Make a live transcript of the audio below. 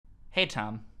Hey,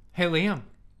 Tom. Hey, Liam.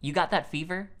 You got that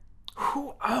fever?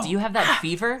 Ooh, oh. Do you have that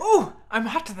fever? Ooh, I'm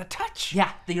hot to the touch.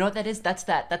 Yeah, you know what that is? That's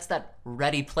that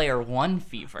Ready Player One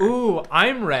fever. Ooh,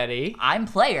 I'm ready. I'm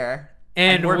player.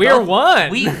 And we're both,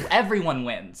 one. Everyone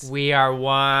wins. We are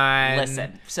one.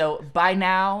 Listen, so by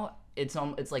now, it's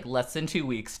like less than 2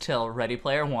 weeks till Ready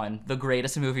Player One, the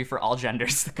greatest movie for all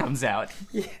genders, comes out.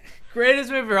 Yeah.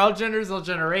 Greatest movie for all genders, all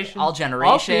generations. All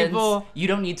generations. All people. You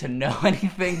don't need to know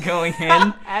anything going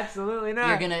in. Absolutely not.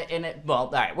 You're gonna in it. Well,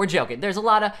 all right, we're joking. It's a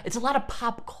lot of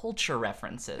pop culture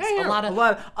references. Yeah,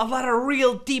 A lot of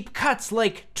real deep cuts,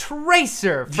 like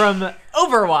Tracer from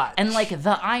Overwatch, and like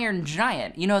the Iron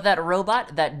Giant. You know that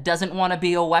robot that doesn't want to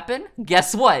be a weapon?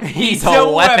 Guess what? He's a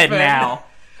weapon now.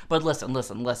 But listen,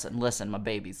 my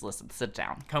babies, listen, sit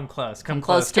down. Come close to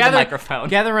the microphone.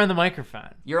 Gather around the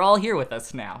microphone. You're all here with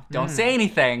us now. Don't say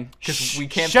anything, because we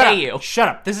can't Shut pay up. you. Shut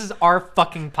up. This is our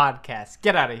fucking podcast.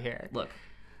 Get out of here. Look,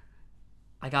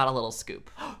 I got a little scoop.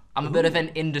 I'm a bit of an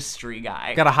industry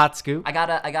guy. Got a hot scoop? I got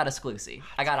a exclusive.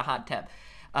 I got a hot tip.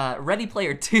 Ready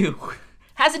Player 2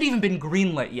 hasn't even been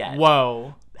greenlit yet.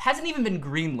 Whoa. Hasn't even been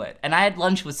greenlit. And I had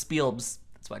lunch with Spielbs.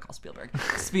 That's what I call Spielberg.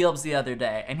 Spielbs the other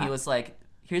day, and he was like,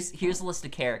 Here's a list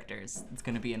of characters that's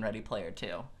gonna be in Ready Player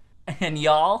 2. And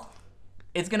y'all,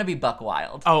 it's gonna be buck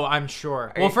wild. Oh, I'm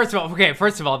sure. Well, first of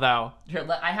all, though. Here,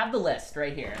 I have the list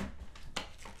right here.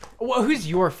 Well, who's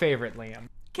your favorite, Liam?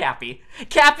 Cappy.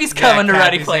 Cappy's coming to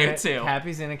Ready Cappy's Player 2.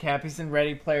 Cappy's in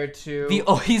Ready Player 2.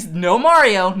 He's no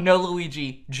Mario, no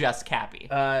Luigi, just Cappy.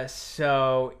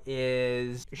 So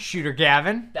is Shooter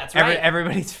Gavin. That's right.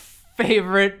 Everybody's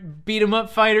favorite beat-em-up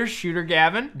fighter, Shooter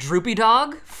Gavin. Droopy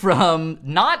Dog from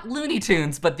not Looney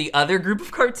Tunes, but the other group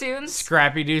of cartoons.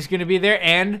 Scrappy Doo's gonna be there,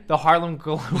 and the Harlem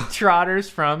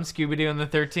Globetrotters from Scooby-Doo and the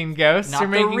 13 Ghosts are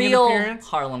making an appearance. Not the real appearance.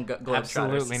 Harlem Globetrotters.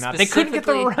 Absolutely not. They couldn't get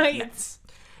the rights.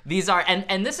 These are,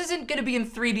 and this isn't going to be in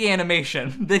 3D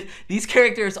animation. These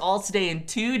characters all stay in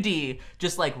 2D,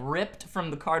 just like ripped from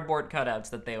the cardboard cutouts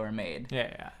that they were made.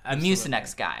 Yeah. The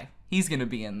Mucinex guy, he's going to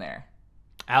be in there.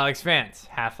 Alex Vance,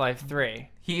 Half-Life 3.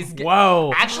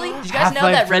 Whoa. Actually, did you guys know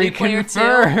that Ready Player 2?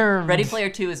 Ready Player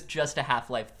 2 is just a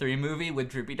Half-Life 3 movie with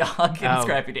Droopy Dog and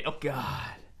Scrappy Doo.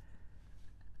 God.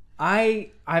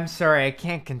 I'm sorry, I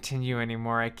can't continue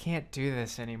anymore. I can't do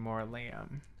this anymore,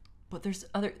 Liam. But there's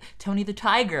other Tony the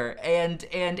Tiger and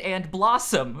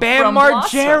Blossom. Bam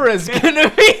Margera's gonna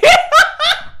be.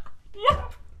 Yeah.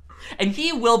 And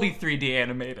he will be 3D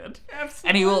animated. Absolutely.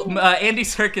 And he will. Andy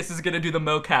Serkis is gonna do the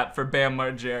mocap for Bam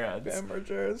Margera. Bam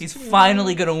Margera's. He's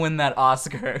finally gonna win that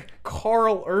Oscar.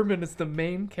 Carl Urban is the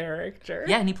main character.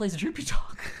 Yeah, and he plays Droopy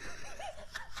Dog.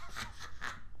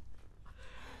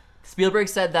 Spielberg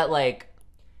said that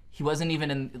he wasn't even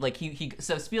in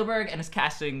so Spielberg and his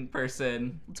casting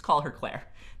person, let's call her Claire,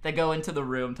 they go into the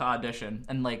room to audition,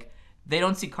 and they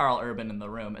don't see Carl Urban in the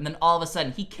room, and then all of a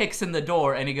sudden he kicks in the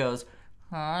door and he goes,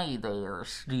 "Hi there,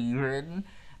 Steven."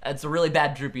 It's a really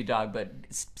bad Droopy Dog, but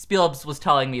Spielberg was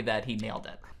telling me that he nailed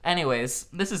it. Anyways,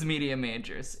 this is Media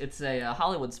Majors. It's a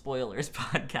Hollywood spoilers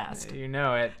podcast. You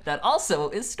know it. That also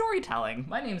is storytelling.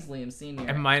 My name's Liam Sr.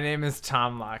 And my name is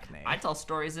Tom Lockney. I tell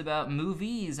stories about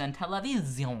movies and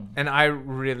television. And I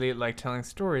really like telling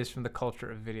stories from the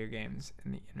culture of video games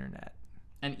and the internet.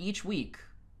 And each week,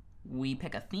 we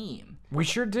pick a theme. We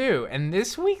sure do. And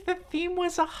this week, the theme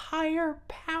was a higher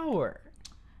power.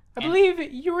 I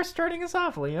believe you were starting us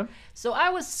off, Liam. So I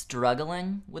was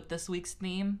struggling with this week's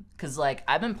theme because,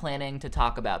 I've been planning to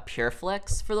talk about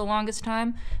PureFlix for the longest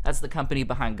time. That's the company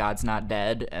behind God's Not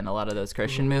Dead and a lot of those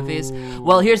Christian movies.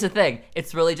 Well, here's the thing.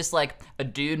 It's really just a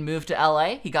dude moved to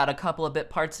LA. He got a couple of bit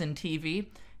parts in TV.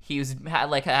 He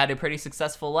had a pretty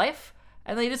successful life.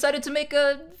 And then he decided to make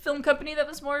a film company that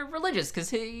was more religious because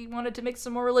he wanted to make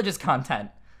some more religious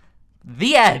content.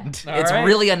 The end. It's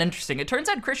really uninteresting. It turns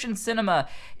out Christian cinema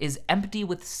is empty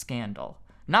with scandal.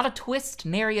 Not a twist,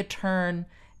 nary a turn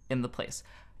in the place.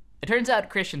 It turns out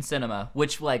Christian cinema,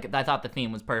 which I thought the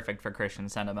theme was perfect for Christian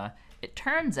cinema, it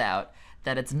turns out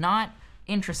that it's not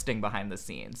interesting behind the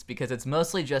scenes because it's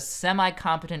mostly just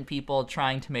semi-competent people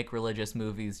trying to make religious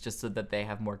movies just so that they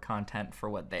have more content for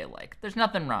what they like. There's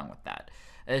nothing wrong with that.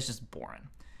 It's just boring.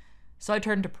 So I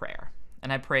turned to prayer.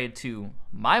 And I prayed to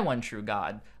my one true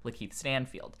God, Lakeith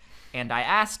Stanfield. And I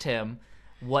asked him,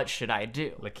 what should I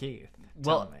do? Lakeith,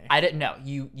 well, I didn't know.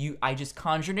 I just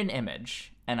conjured an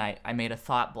image, and I made a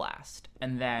thought blast.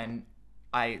 And then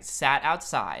I sat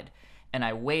outside, and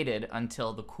I waited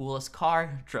until the coolest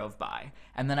car drove by.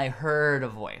 And then I heard a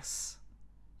voice,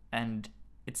 and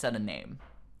it said a name.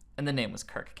 And the name was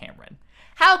Kirk Cameron.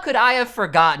 How could I have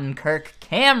forgotten Kirk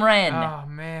Cameron? Oh,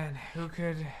 man.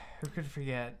 Who Who could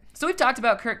forget? So we've talked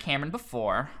about Kirk Cameron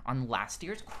before on last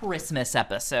year's Christmas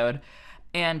episode.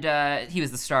 And he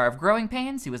was the star of Growing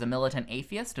Pains. He was a militant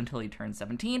atheist until he turned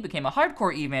 17, became a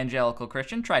hardcore evangelical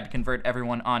Christian, tried to convert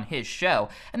everyone on his show,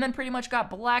 and then pretty much got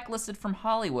blacklisted from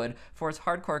Hollywood for his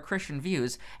hardcore Christian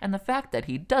views and the fact that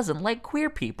he doesn't like queer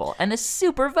people and is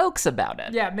super vokes about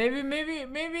it. Yeah, maybe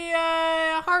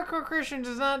hardcore Christian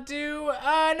does not do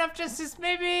enough justice.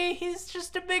 Maybe he's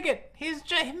just a bigot.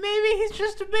 Maybe he's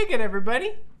just a bigot,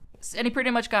 everybody. And he pretty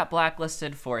much got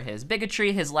blacklisted for his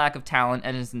bigotry, his lack of talent,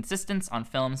 and his insistence on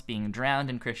films being drowned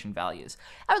in Christian values.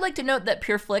 I would like to note that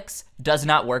PureFlix does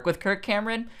not work with Kirk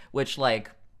Cameron, which, there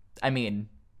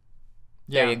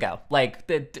you go.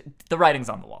 The writing's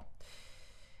on the wall.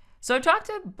 So I talked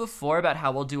before about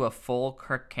how we'll do a full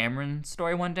Kirk Cameron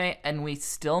story one day, and we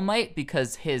still might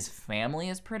because his family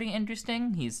is pretty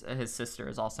interesting. His sister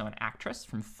is also an actress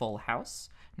from Full House,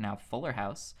 now Fuller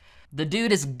House. The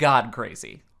dude is God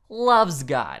crazy. Loves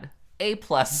God. A+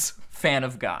 fan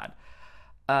of God.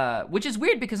 Which is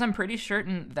weird because I'm pretty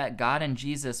certain that God and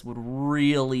Jesus would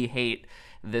really hate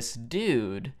this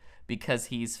dude because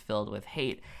he's filled with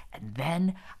hate. And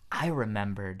then I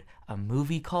remembered a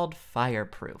movie called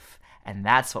Fireproof. And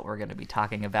that's what we're going to be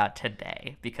talking about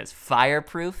today because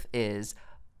Fireproof is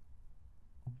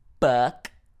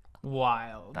buck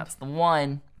wild. That's the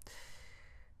one.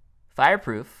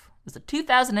 Fireproof is a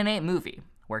 2008 movie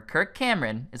where Kirk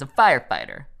Cameron is a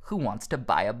firefighter who wants to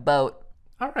buy a boat.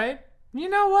 All right. You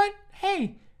know what?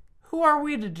 Hey, who are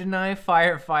we to deny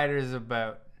firefighters a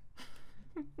boat?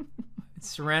 It's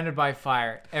surrounded by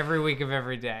fire every week of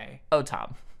every day. Oh,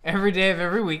 Tom. Every day of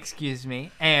every week, excuse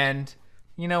me. And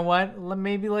you know what?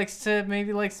 Maybe likes to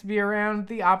be around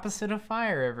the opposite of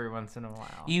fire every once in a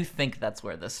while. You think that's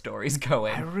where the story's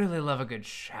going. I really love a good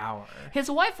shower. His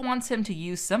wife wants him to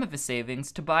use some of his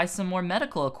savings to buy some more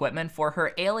medical equipment for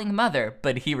her ailing mother,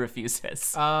 but he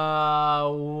refuses.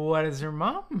 What does her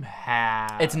mom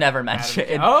have? It's never mentioned.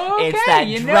 Okay, it's that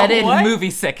dreaded what? movie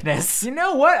sickness. You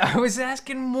know what? I was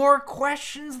asking more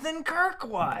questions than Kirk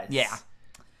was. Yeah.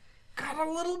 Got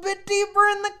a little bit deeper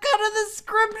in the cut of the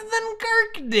script than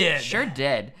Kirk did. Sure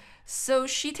did. So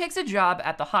she takes a job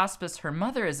at the hospice her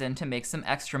mother is in to make some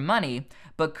extra money,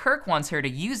 but Kirk wants her to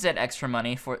use that extra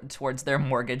money towards their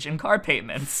mortgage and car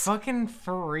payments. Fucking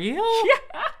for real?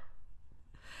 Yeah.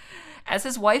 As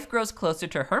his wife grows closer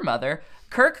to her mother,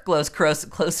 Kirk grows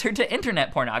closer to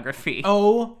internet pornography.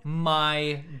 Oh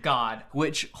my God.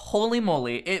 Which, holy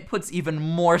moly, it puts even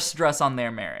more stress on their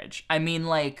marriage. I mean,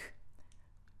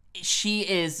 she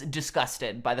is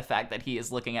disgusted by the fact that he is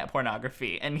looking at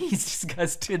pornography, and he's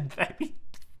disgusted that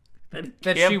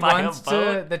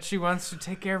she wants to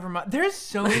take care of her mom. There's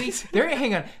so many.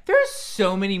 There's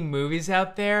so many movies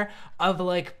out there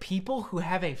of people who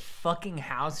have a fucking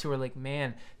house who are like,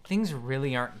 man, things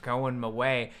really aren't going my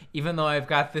way. Even though I've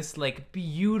got this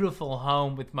beautiful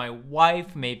home with my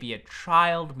wife, maybe a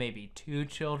child, maybe 2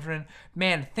 children.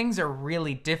 Man, things are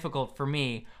really difficult for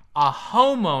me, a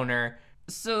homeowner.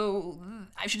 So,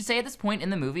 I should say at this point in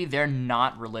the movie, they're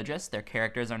not religious. Their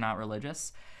characters are not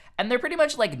religious. And they're pretty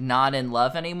much, not in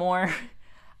love anymore.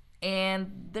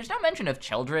 And there's no mention of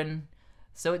children.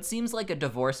 So it seems like a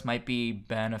divorce might be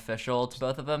beneficial to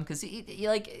both of them. Because,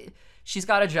 she's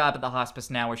got a job at the hospice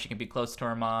now where she can be close to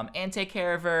her mom and take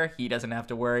care of her. He doesn't have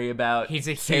to worry about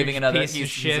saving another piece of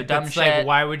shit. He's a dumb that's shit.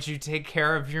 Why would you take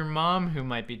care of your mom who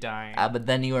might be dying? But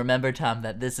then you remember, Tom,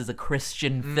 that this is a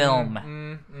Christian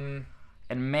film.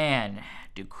 And man,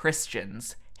 do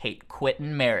Christians hate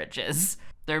quitting marriages.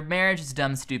 Their marriage is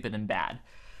dumb, stupid, and bad.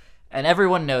 And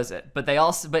everyone knows it. But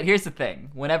but here's the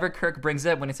thing. Whenever Kirk brings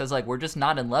it up, when he says, we're just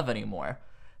not in love anymore,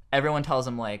 everyone tells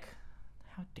him, how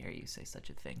dare you say such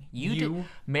a thing?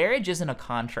 Marriage isn't a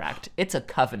contract. It's a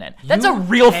covenant. That's a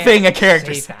real thing a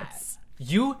character says.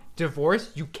 You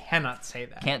divorce, you cannot say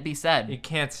that. Can't be said. You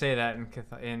can't say that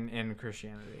in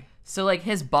Christianity. So,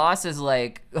 his boss is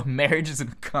marriage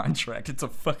isn't a contract, it's a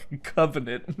fucking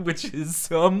covenant, which is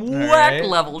some whack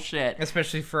level shit.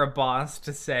 Especially for a boss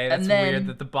to say. That's weird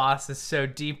that the boss is so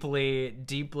deeply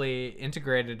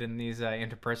integrated in these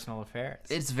interpersonal affairs.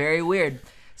 It's very weird.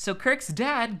 So Kirk's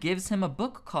dad gives him a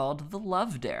book called The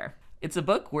Love Dare. It's a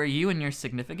book where you and your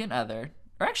significant other...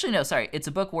 Or actually, no, sorry. It's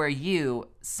a book where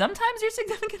sometimes your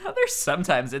significant other,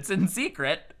 sometimes it's in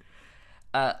secret,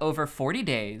 over 40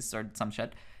 days or some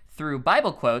shit, through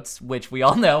Bible quotes, which we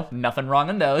all know, nothing wrong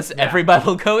in those. Yeah. Every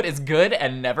Bible quote is good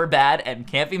and never bad and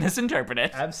can't be misinterpreted.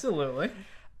 Absolutely.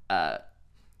 The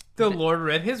Lord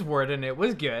read his word and it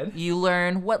was good. You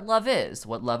learn what love is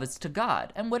to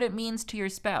God, and what it means to your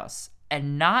spouse.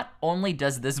 And not only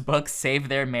does this book save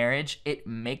their marriage, it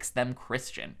makes them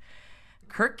Christian.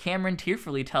 Kirk Cameron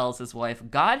tearfully tells his wife,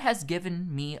 God has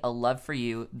given me a love for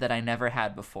you that I never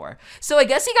had before. So I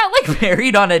guess he got, like,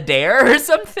 married on a dare or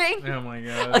something. Oh, my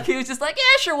God. Like, he was just like,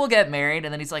 yeah, sure, we'll get married.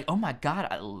 And then he's like, oh, my God,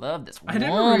 I love this woman. I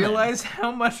didn't realize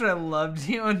how much I loved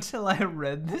you until I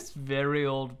read this very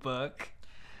old book.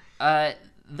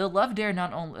 The love dare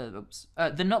not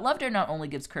only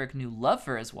gives Kirk new love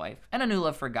for his wife and a new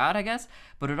love for God, I guess,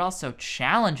 but it also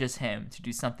challenges him to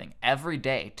do something every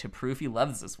day to prove he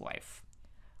loves his wife.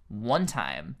 One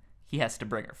time, he has to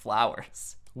bring her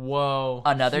flowers. Whoa.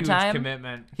 Another huge time,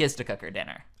 commitment. he has to cook her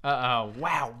dinner. Uh-oh.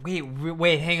 Wow.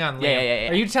 Wait, hang on, Liam.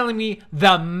 Yeah. Are you telling me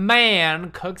the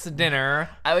man cooks dinner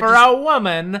I would for just- a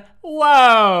woman?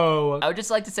 Whoa. I would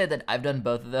just like to say that I've done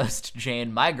both of those to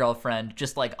Jane, my girlfriend,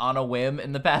 just like on a whim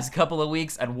in the past couple of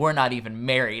weeks, and we're not even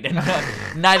married, and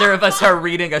neither of us are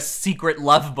reading a secret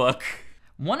love book.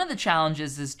 One of the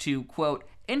challenges is to, quote,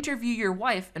 interview your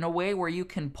wife in a way where you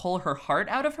can pull her heart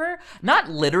out of her. Not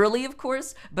literally, of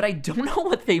course, but I don't know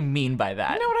what they mean by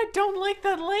that. You know what? I don't like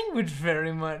that language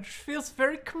very much. Feels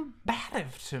very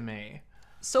combative to me.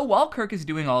 So while Kirk is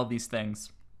doing all of these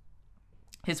things,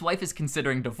 his wife is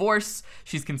considering divorce,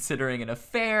 she's considering an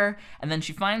affair, and then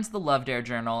she finds the Love Dare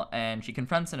journal and she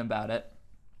confronts him about it.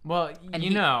 Well, And you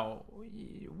he- know,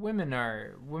 women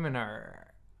are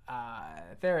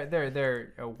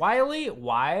they're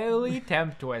wily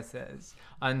temptresses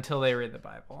until they read the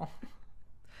Bible.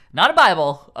 Not a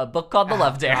Bible, a book called The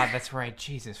Love Dare. God, that's right.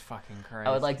 Jesus fucking Christ.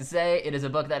 I would like to say it is a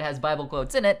book that has Bible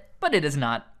quotes in it, but it is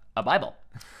not a Bible.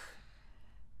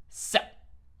 So,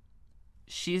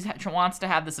 she wants to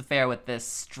have this affair with this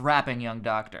strapping young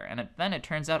doctor, and then it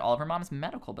turns out all of her mom's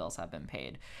medical bills have been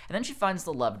paid. And then she finds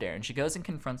the Love Dare, and she goes and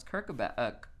confronts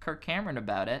Kirk Cameron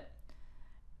about it,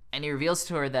 and he reveals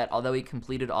to her that although he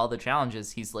completed all the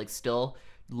challenges, he's like still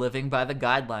living by the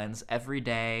guidelines every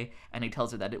day, and he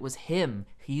tells her that it was him.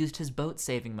 He used his boat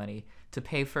saving money to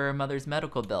pay for her mother's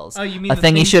medical bills. Oh, you mean a the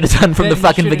thing he thing should have done from that the he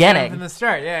fucking should have done beginning. From the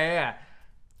start, yeah.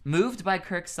 Moved by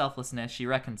Kirk's selflessness, she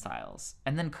reconciles,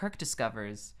 and then Kirk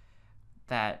discovers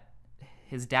that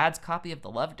his dad's copy of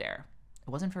the Love Dare, it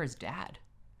wasn't for his dad.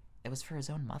 It was for his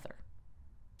own mother.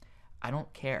 I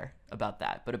don't care about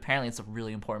that, but apparently it's a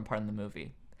really important part in the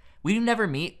movie. We never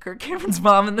meet Kirk Cameron's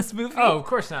mom in this movie. Oh, of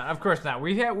course not.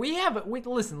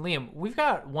 Listen, Liam, we've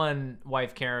got one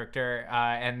wife character,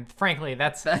 and frankly,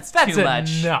 that's too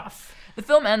much. enough. The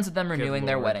film ends with them renewing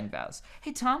their Lord. wedding vows.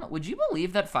 Hey, Tom, would you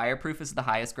believe that Fireproof is the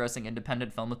highest grossing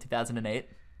independent film of 2008?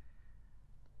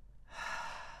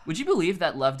 Would you believe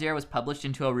that Love Dare was published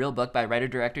into a real book by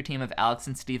writer-director team of Alex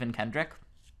and Stephen Kendrick?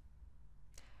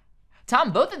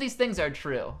 Tom, both of these things are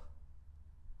true.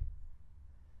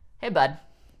 Hey, bud.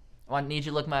 I need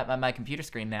you to look at my computer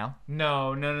screen now.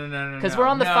 No. 'Cause we're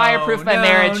on the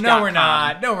fireproofmymarriage.com. No, we're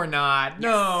not.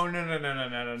 No.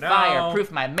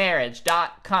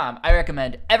 Fireproofmymarriage.com. I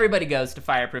recommend everybody goes to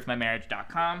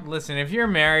fireproofmymarriage.com. Listen, if you're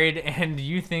married and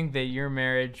you think that your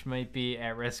marriage might be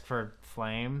at risk for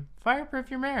flame,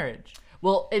 fireproof your marriage.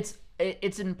 Well, it's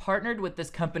partnered with this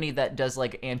company that does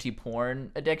like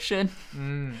anti-porn addiction.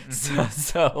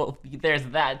 So there's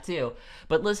that too.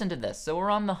 But listen to this. So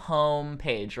we're on the home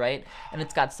page, right? And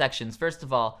it's got sections. First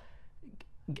of all,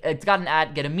 it's got an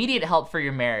ad, get immediate help for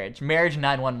your marriage, Marriage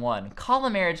 911, call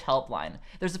a marriage helpline.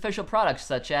 There's official products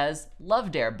such as Love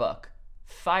Dare book,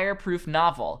 Fireproof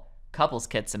novel, couples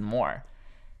kits, and more.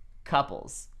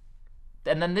 Couples.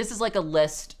 And then this is like a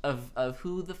list of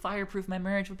who the Fireproof My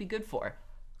Marriage would be good for.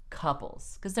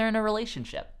 Couples, because they're in a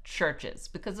relationship. Churches,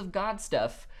 because of God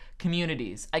stuff.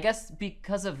 Communities, I guess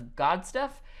because of God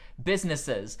stuff.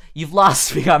 Businesses, you've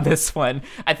lost me on this one.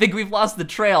 I think we've lost the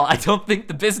trail. I don't think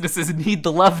the businesses need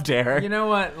the Love Dare. You know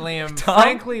what, Liam? Tom?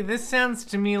 Frankly, this sounds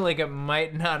to me like it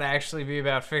might not actually be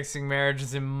about fixing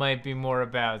marriages. It might be more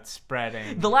about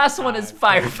spreading. The last one is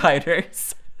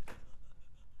firefighters.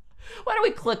 Why don't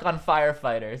we click on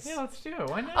firefighters? Yeah, let's do it.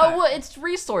 Why not? Oh, well, it's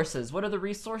resources. What are the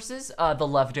resources? The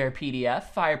Love Dare PDF,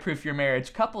 Fireproof Your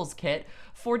Marriage Couples Kit,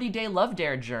 40-Day Love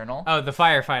Dare Journal, Oh, the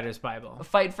Firefighter's Bible.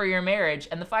 Fight for Your Marriage,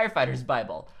 and the Firefighter's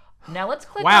Bible. Now let's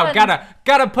click Wow, on...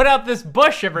 gotta put out this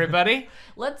bush, everybody.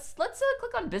 Let's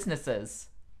click on businesses.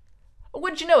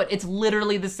 Wouldn't you know it? It's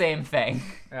literally the same thing.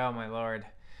 Oh my lord.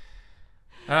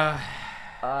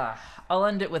 I'll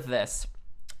end it with this.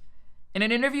 In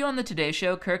an interview on the Today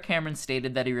Show, Kirk Cameron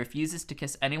stated that he refuses to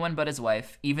kiss anyone but his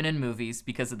wife, even in movies,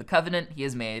 because of the covenant he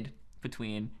has made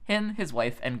between him, his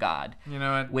wife, and God, You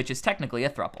know what? which is technically a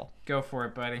throuple. Go for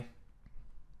it, buddy.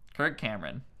 Kirk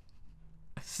Cameron,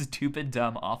 a stupid,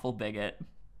 dumb, awful bigot,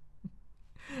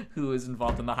 who was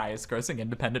involved in the highest grossing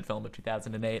independent film of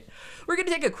 2008. We're going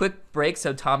to take a quick break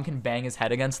so Tom can bang his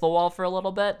head against the wall for a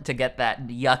little bit to get that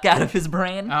yuck out of his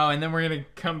brain. Oh, and then we're going to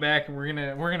come back and we're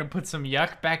going to put some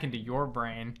yuck back into your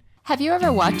brain. Have you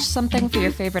ever watched something for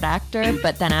your favorite actor,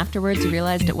 but then afterwards you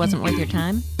realized it wasn't worth your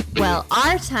time? Well,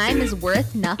 our time is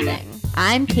worth nothing.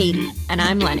 I'm Katie. And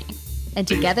I'm Lenny. And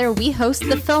together we host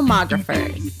The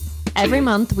Filmographers. Every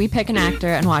month, we pick an actor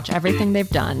and watch everything they've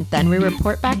done. Then we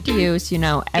report back to you so you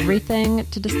know everything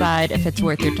to decide if it's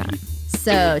worth your time.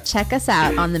 So check us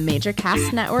out on the Major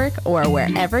Cast Network or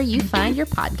wherever you find your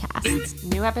podcasts.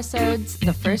 New episodes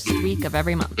the first week of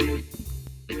every month.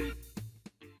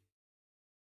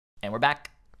 And we're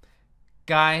back.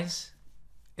 Guys,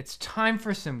 it's time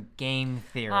for some game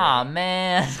theory. Aw,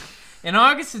 man. In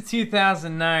August of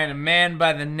 2009, a man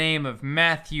by the name of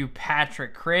Matthew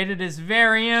Patrick created his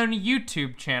very own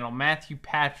YouTube channel, Matthew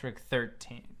Patrick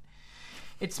 13.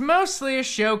 It's mostly a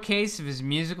showcase of his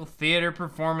musical theater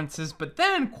performances, but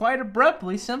then, quite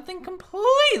abruptly, something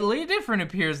completely different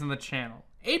appears on the channel.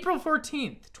 April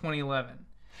 14th, 2011.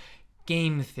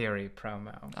 Game theory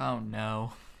promo. Oh,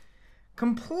 no.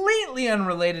 Completely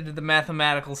unrelated to the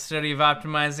mathematical study of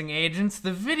optimizing agents,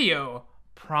 the video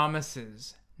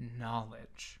promises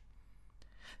knowledge.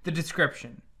 The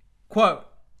description, quote,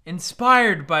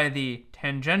 inspired by the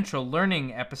tangential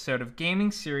learning episode of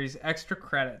gaming series Extra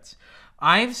Credits,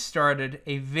 I've started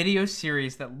a video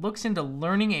series that looks into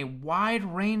learning a wide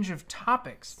range of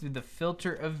topics through the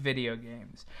filter of video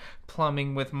games.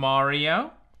 Plumbing with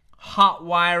Mario, hot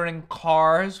wiring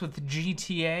cars with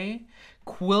GTA,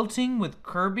 quilting with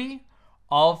Kirby,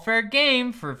 all fair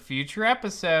game for future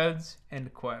episodes,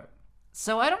 end quote.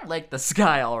 So I don't like this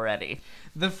guy already.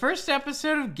 The first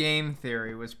episode of Game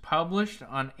Theory was published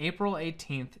on April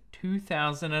 18th,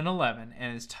 2011,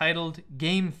 and is titled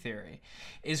Game Theory.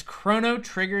 Is Chrono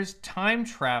Trigger's time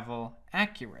travel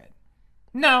accurate?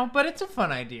 No, but it's a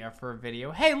fun idea for a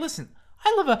video. Hey, listen,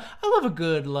 I love a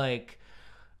good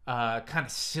kind of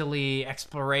silly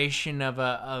exploration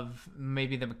of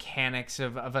maybe the mechanics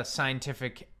of a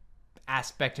scientific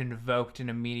aspect invoked in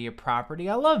a media property.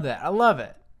 I love that. I love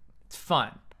it. It's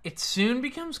fun. It soon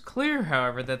becomes clear,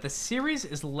 however, that the series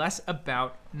is less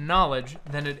about knowledge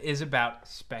than it is about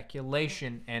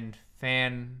speculation and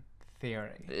fan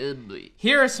theory.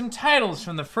 Here are some titles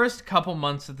from the first couple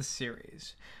months of the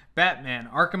series. Batman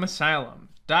Arkham Asylum.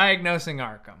 Diagnosing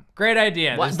Arkham. Great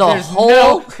idea. What,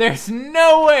 there's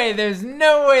no way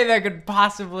that could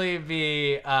possibly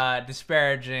be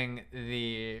disparaging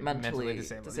the mentally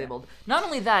disabled. Yeah. Not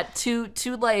only that, to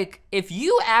like, if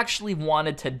you actually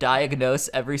wanted to diagnose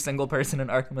every single person in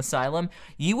Arkham Asylum,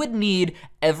 you would need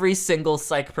every single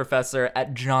psych professor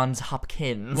at Johns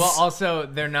Hopkins. Well, also,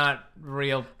 they're not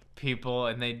real people,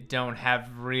 and they don't have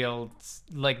real,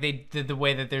 like, the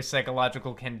way that their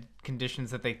psychological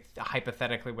conditions that they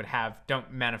hypothetically would have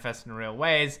don't manifest in real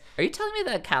ways. Are you telling me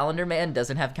that Calendar Man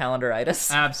doesn't have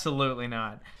calendaritis? Absolutely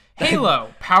not.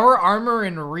 Halo, power armor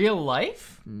in real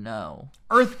life? No.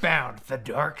 Earthbound, the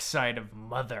dark side of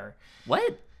Mother.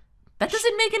 What? That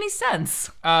doesn't make any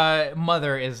sense.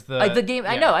 Mother is the game.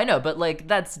 Yeah. I know, but like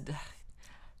that's,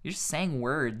 you're just saying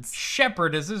words.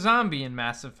 Shepard is a zombie in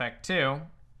Mass Effect 2.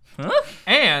 Huh?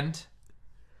 And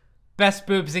best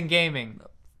boobs in gaming.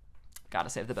 Gotta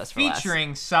save the best for last.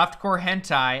 Featuring softcore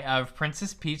hentai of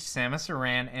Princess Peach, Samus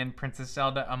Aran, and Princess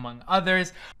Zelda, among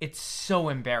others. It's so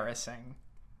embarrassing.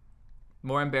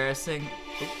 More embarrassing.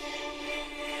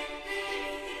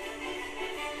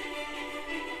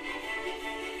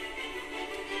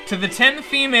 To the 10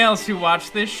 females who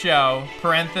watch this show,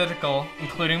 parenthetical,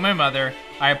 including my mother,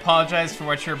 I apologize for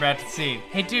what you're about to see.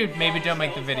 Hey dude, maybe don't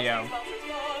make the video.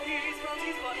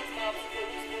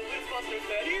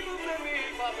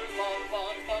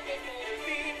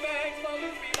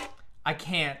 I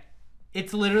can't.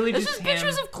 It's literally It's just just him.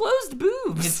 pictures of closed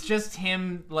boobs. It's just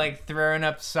him like throwing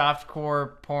up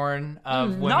softcore porn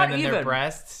of not women and their even.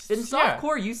 breasts. In Yeah,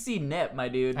 softcore, you see nip, my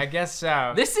dude. I guess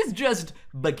so. This is just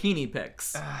bikini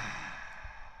pics.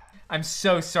 I'm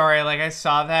so sorry. Like I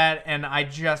saw that and I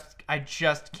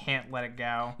just can't let it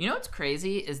go. You know what's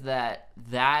crazy is that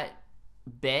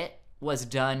bit was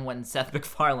done when Seth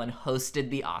MacFarlane hosted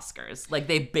the Oscars. Like,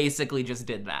 they basically just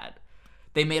did that.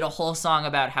 They made a whole song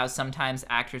about how sometimes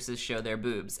actresses show their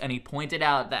boobs, and he pointed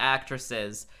out the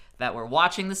actresses that were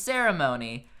watching the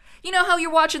ceremony. You know how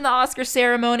you're watching the Oscar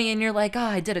ceremony and you're like,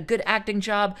 I did a good acting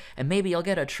job, and maybe I'll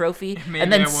get a trophy. Maybe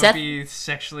and then I won't be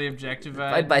sexually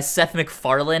objectified by Seth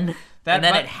MacFarlane. And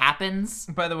then it happens.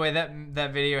 By the way,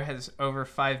 that video has over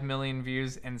 5 million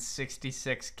views and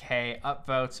 66K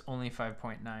upvotes, only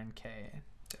 5.9K.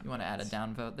 You want to add a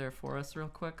downvote there for us real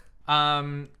quick?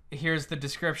 Here's the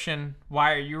description.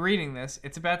 Why are you reading this?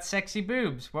 It's about sexy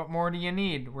boobs. What more do you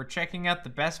need? We're checking out the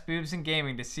best boobs in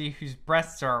gaming to see whose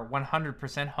breasts are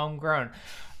 100% homegrown.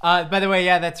 By the way,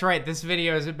 yeah, that's right. This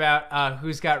video is about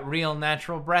who's got real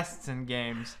natural breasts in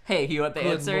games. Hey, you know what the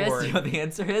Good answer Lord. is? You know what the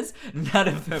answer is? None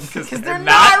of them, because They're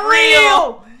not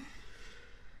real!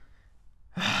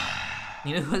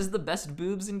 You know who's the best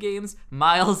boobs in games?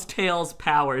 Miles Tails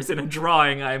Powers in a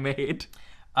drawing I made.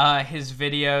 His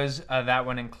videos, that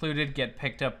one included, get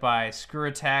picked up by Screw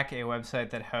Attack, a website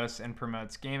that hosts and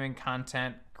promotes gaming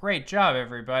content. Great job,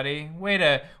 everybody. Way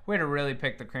to really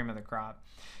pick the cream of the crop.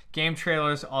 Game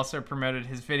Trailers also promoted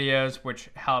his videos, which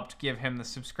helped give him the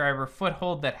subscriber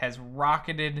foothold that has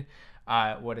rocketed.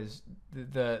 What is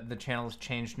the channel's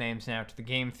changed names now to the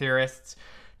Game Theorists,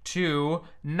 to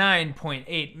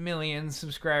 9.8 million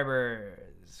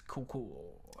subscribers. Cool.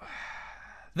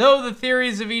 Though the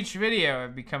theories of each video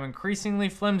have become increasingly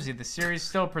flimsy, the series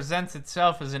still presents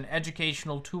itself as an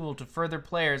educational tool to further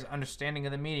players' understanding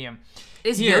of the medium.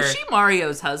 Is Here- Yoshi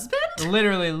Mario's husband?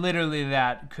 Literally,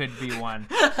 that could be one.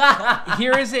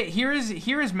 Here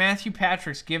is Matthew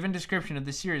Patrick's given description of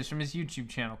the series from his YouTube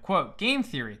channel. Quote, Game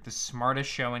Theory, the smartest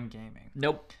show in gaming.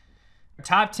 Nope.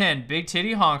 Top 10 big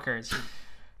titty honkers.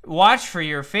 Watch for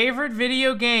your favorite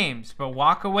video games, but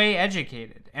walk away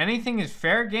educated. Anything is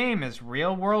fair game as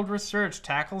real-world research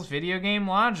tackles video game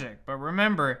logic. But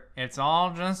remember, it's all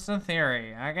just a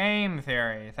theory, a game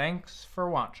theory. Thanks for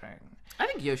watching. I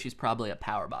think Yoshi's probably a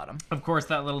power bottom. Of course,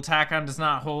 that little tack-on does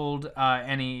not hold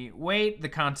any weight. The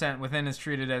content within is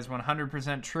treated as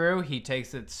 100% true. He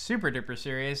takes it super-duper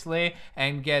seriously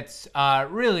and gets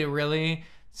really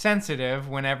sensitive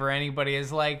whenever anybody is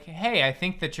like, hey, I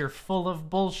think that you're full of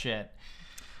bullshit.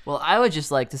 Well, I would just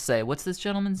like to say, what's this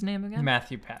gentleman's name again?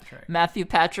 Matthew Patrick. Matthew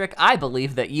Patrick, I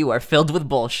believe that you are filled with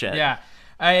bullshit. Yeah.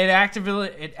 It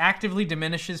actively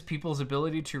diminishes people's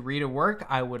ability to read a work.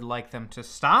 I would like them to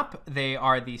stop. They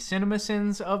are the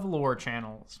CinemaSins of lore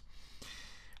channels.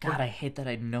 God, I hate that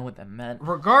I know what that meant.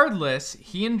 Regardless,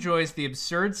 he enjoys the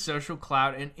absurd social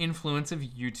clout and influence of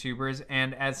YouTubers,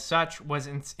 and as such was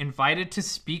invited to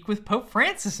speak with Pope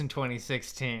Francis in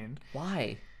 2016.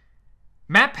 Why?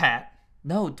 Matt Pat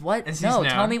No, what? As he's No,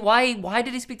 known. tell me why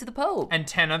did he speak to the Pope? and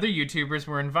 10 other YouTubers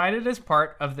were invited as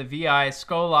part of the VI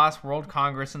Skolas World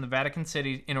Congress in the Vatican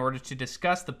City in order to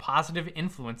discuss the positive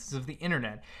influences of the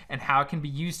internet and how it can be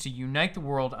used to unite the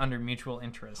world under mutual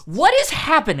interests. What is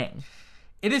happening?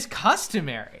 It is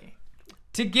customary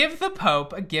to give the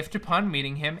Pope a gift upon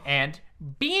meeting him, and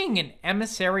being an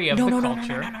emissary of the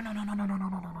culture.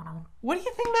 No. What do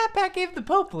you think Matt Pat gave the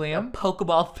Pope, Liam?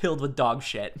 Pokeball filled with dog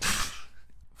shit.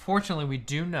 Fortunately, we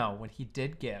do know what he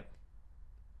did give,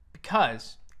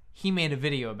 because he made a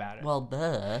video about it. Well,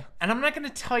 duh. And I'm not going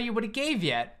to tell you what he gave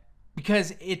yet,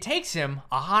 because it takes him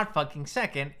a hot fucking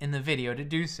second in the video to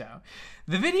do so.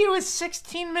 The video is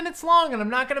 16 minutes long, and I'm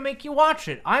not going to make you watch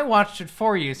it. I watched it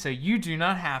for you, so you do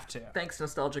not have to. Thanks,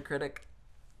 Nostalgia Critic.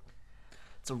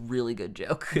 It's a really good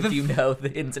joke if you know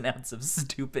the ins and outs of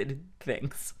stupid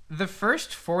things. The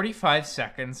first 45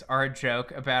 seconds are a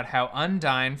joke about how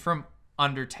Undyne from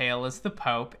Undertale is the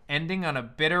Pope, ending on a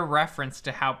bitter reference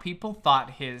to how people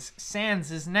thought his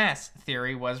Sans' Ness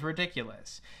theory was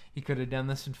ridiculous. He could have done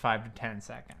this in 5 to 10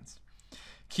 seconds.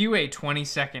 Cue a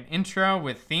 20-second intro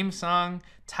with theme song,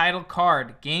 title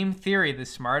card, Game Theory, the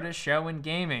smartest show in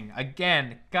gaming.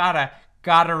 Again, gotta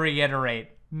reiterate,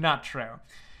 not true.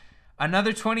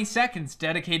 Another 20 seconds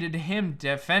dedicated to him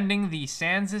defending the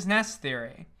Sans' Ness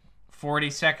theory. 40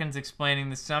 seconds explaining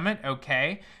the summit,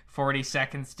 okay. 40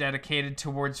 seconds dedicated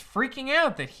towards freaking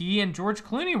out that he and George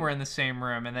Clooney were in the same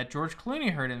room and that George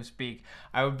Clooney heard him speak.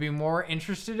 I would be more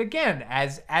interested again,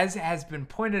 as has been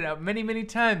pointed out many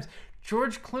times.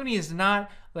 George Clooney is not,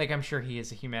 like, I'm sure he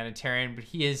is a humanitarian, but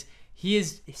he is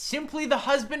simply the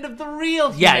husband of the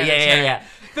real humanitarian. Yeah.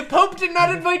 The Pope did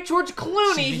not invite George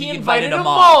Clooney. He invited them them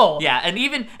all. Yeah, and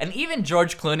even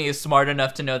George Clooney is smart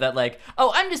enough to know that, like,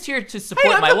 oh, I'm just here to Hey,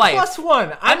 support I'm my the wife. plus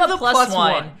one. I'm a the plus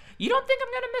one. one. You don't think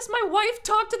I'm gonna miss my wife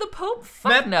talk to the Pope?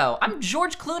 Fuck Matt- no. I'm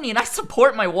George Clooney and I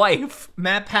support my wife.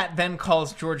 Matt Pat then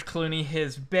calls George Clooney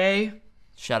his bae.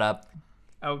 Shut up.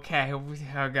 Okay,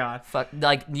 oh god. Fuck.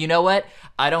 Like, you know what?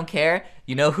 I don't care.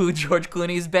 You know who George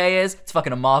Clooney's bae is? It's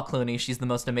fucking Amal Clooney. She's the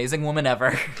most amazing woman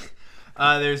ever.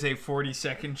 There's a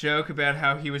 40-second joke about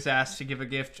how he was asked to give a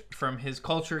gift from his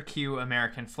culture, cue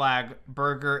American flag,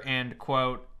 burger, and,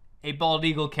 quote, a bald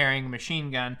eagle carrying a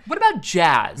machine gun. What about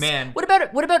jazz? Man. What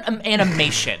about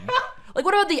animation? Like,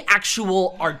 what about the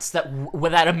actual arts that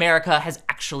America has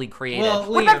actually created?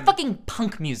 Well, what Liam- about fucking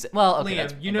punk music? Well, okay,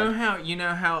 that's Liam, you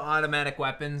know how automatic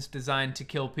weapons designed to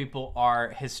kill people are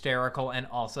hysterical and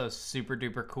also super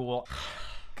duper cool.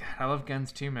 God, I love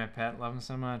guns too, my pet. Love them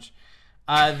so much.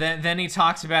 Then he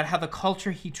talks about how the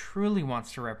culture he truly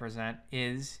wants to represent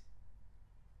is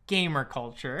gamer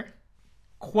culture.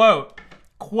 Quote.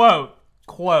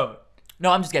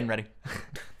 No, I'm just getting ready.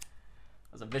 That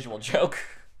was a visual joke.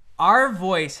 Our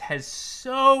voice has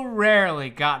so rarely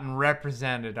gotten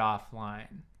represented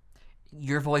offline.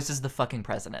 Your voice is the fucking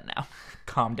president now.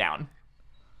 Calm down.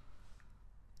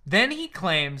 Then he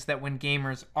claims that when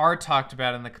gamers are talked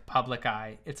about in the public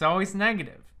eye, it's always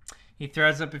negative. He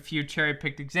throws up a few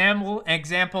cherry-picked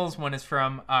examples. One is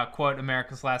from, quote,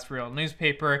 America's last real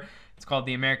newspaper. It's called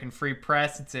the American Free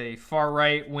Press. It's a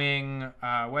far-right-wing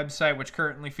website which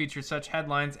currently features such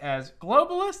headlines as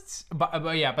globalists.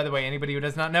 But yeah, by the way, anybody who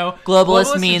does not know,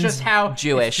 Globalist means is just how,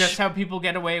 Jewish. It's just how people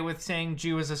get away with saying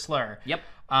Jew is a slur. Yep.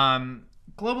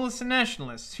 Globalists and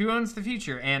nationalists, who owns the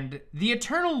future, and the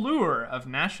eternal lure of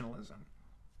nationalism.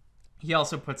 He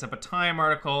also puts up a Time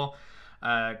article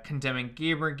condemning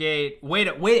Gamergate.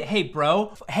 Wait, hey,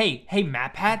 bro. Hey,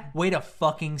 MatPat, way to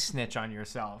fucking snitch on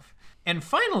yourself. And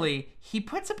finally, he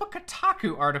puts up a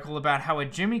Kotaku article about how a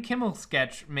Jimmy Kimmel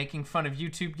sketch making fun of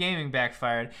YouTube gaming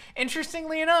backfired.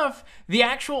 Interestingly enough, the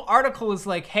actual article is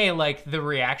like, hey, like, the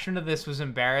reaction to this was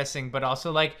embarrassing, but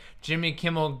also, like, Jimmy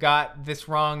Kimmel got this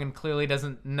wrong and clearly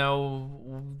doesn't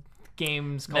know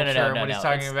games culture and what he's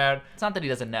talking about. It's not that he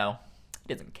doesn't know.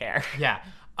 He doesn't care. Yeah.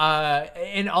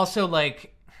 And also,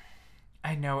 like,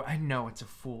 I know it's a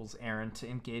fool's errand to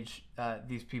engage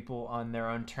these people on their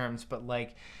own terms, but,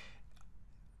 like,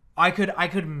 I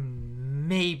could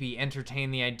maybe entertain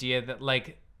the idea that,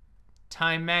 like,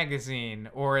 Time Magazine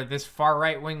or this far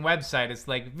right-wing website is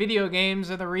like, video games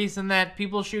are the reason that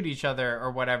people shoot each other or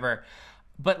whatever.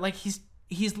 But, like, he's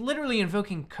literally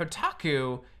invoking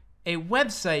Kotaku, a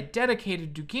website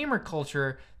dedicated to gamer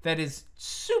culture that is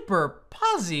super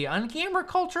posy on gamer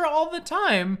culture all the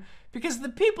time, because the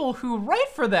people who write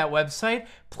for that website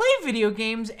play video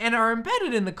games and are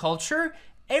embedded in the culture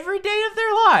every day of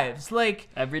their lives. Like,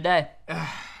 Every day.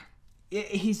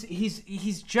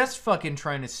 he's just fucking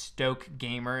trying to stoke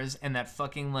gamers and that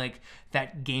fucking, like,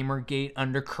 that Gamergate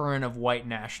undercurrent of white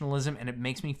nationalism, and it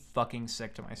makes me fucking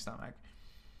sick to my stomach.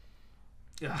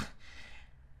 Ugh.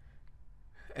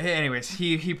 Anyways,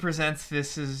 he presents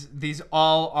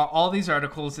all these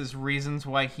articles as reasons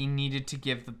why he needed to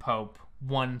give the Pope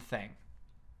one thing: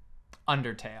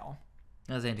 Undertale.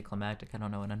 That was anticlimactic. I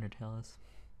don't know what Undertale is.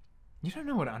 You don't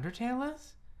know what Undertale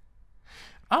is?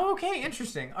 Oh, okay,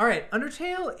 interesting. All right,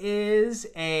 Undertale is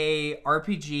a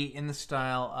RPG in the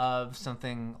style of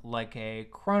something like a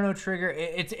Chrono Trigger.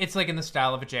 It's like in the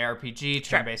style of a JRPG,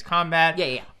 turn-based combat.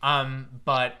 Yeah.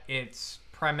 But its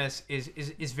premise is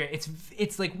very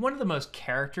it's like one of the most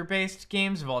character-based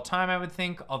games of all time, I would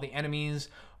think. All the enemies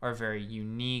are very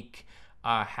unique.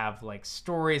 Have, like,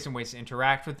 stories and ways to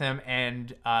interact with them,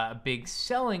 and a big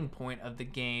selling point of the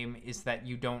game is that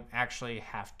you don't actually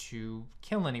have to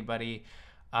kill anybody.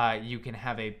 You can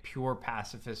have a pure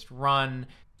pacifist run.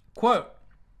 Quote,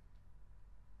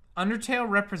 Undertale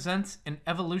represents an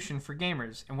evolution for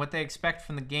gamers and what they expect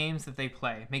from the games that they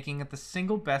play, making it the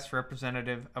single best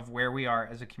representative of where we are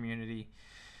as a community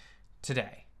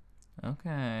today.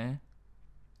 Okay.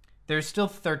 There's still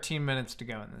 13 minutes to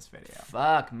go in this video.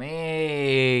 Fuck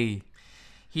me.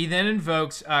 He then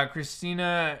invokes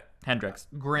Christina Hendricks.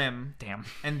 Grimm. Damn.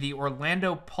 And the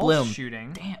Orlando Pulse Bloom.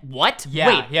 shooting. Damn. What? Yeah,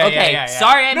 Wait. yeah, okay. yeah.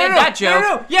 Sorry, I made that joke.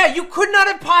 No. Yeah, you could not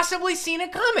have possibly seen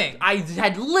it coming. I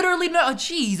had literally no.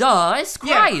 Jesus Christ.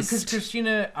 Yeah, because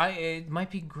Christina, it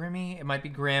might be Grimmy. It might be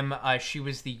Grimm. She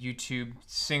was the YouTube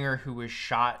singer who was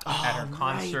shot at her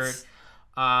concert. Right.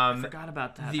 I forgot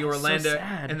about that. The That's Orlando, so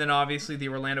sad. and then obviously the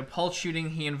Orlando Pulse shooting.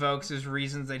 He invokes as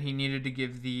reasons that he needed to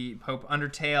give the Pope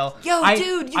Undertale. Yo,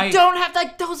 dude, you don't have,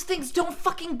 like, those things. Don't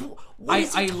fucking. What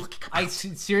is he talking about?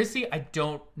 Seriously, I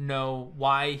don't know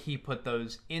why he put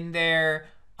those in there.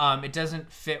 It doesn't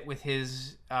fit with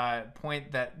his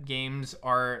point that games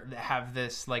have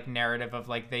this, like, narrative of,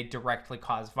 like, they directly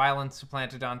cause violence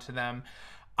supplanted onto them.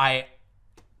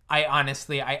 I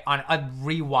honestly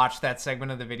rewatched that segment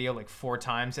of the video like 4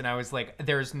 times, and I was like,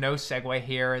 there's no segue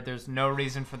here. There's no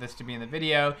reason for this to be in the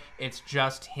video. It's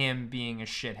just him being a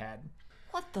shithead.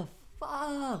 What the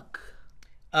fuck?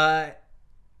 And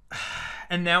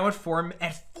now at 4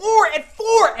 minutes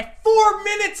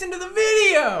into the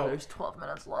video, There's 12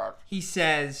 minutes left. he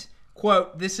says,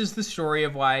 quote, "This is the story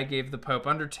of why I gave the Pope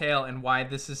Undertale and why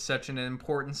this is such an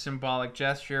important symbolic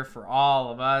gesture for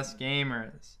all of us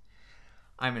gamers.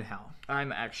 I'm in hell.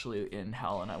 I'm actually in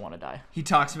hell and I want to die. He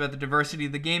talks about the diversity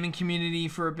of the gaming community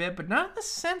for a bit, but not in the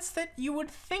sense that you would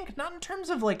think, not in terms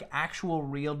of like actual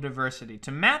real diversity.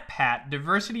 To MatPat,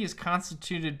 diversity is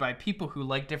constituted by people who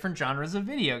like different genres of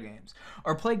video games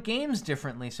or play games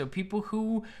differently. So people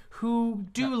who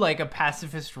do like a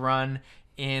pacifist run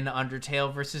in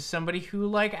Undertale versus somebody who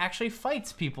like actually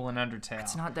fights people in Undertale.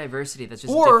 It's not diversity, that's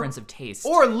just a difference of taste.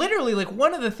 Or literally, like,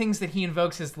 one of the things that he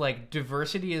invokes is like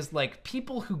diversity is like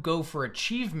people who go for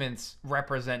achievements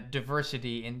represent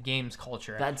diversity in games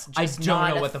culture. That's just I don't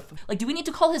not know what the like, do we need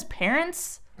to call his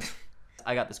parents?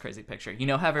 I got this crazy picture. You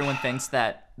know how everyone thinks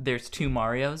that there's 2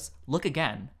 Marios? Look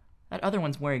again. That other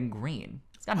one's wearing green.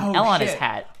 He's got an L on his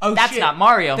hat. That's not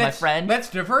Mario, my friend. That's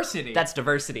diversity. That's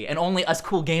diversity, and only us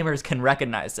cool gamers can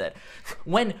recognize it.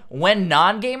 When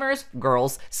non-gamers,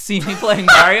 girls, see me playing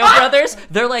Mario Brothers,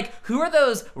 they're like, who are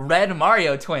those red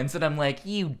Mario twins? And I'm like,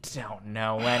 you don't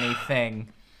know anything.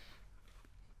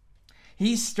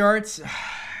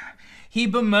 He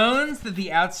bemoans that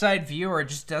the outside viewer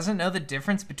just doesn't know the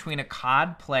difference between a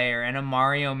COD player and a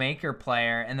Mario Maker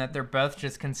player, and that they're both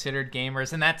just considered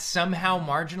gamers, and that's somehow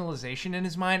marginalization in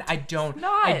his mind. I don't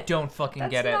fucking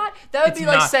get it. That would be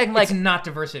like saying, like, it's not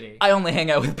diversity. I only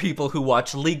hang out with people who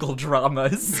watch legal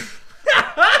dramas.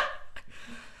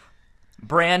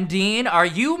 Brandine, are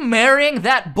you marrying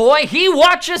that boy? He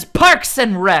watches Parks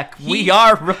and Rec. We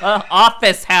are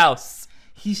Office House.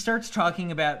 He starts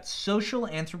talking about social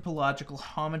anthropological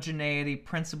homogeneity,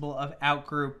 principle of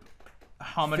outgroup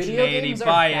homogeneity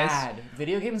bias.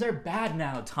 Video games are bad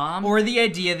now, Tom. Or the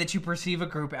idea that you perceive a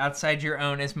group outside your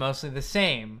own as mostly the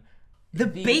same. The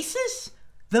basis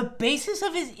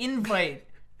of his invite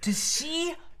to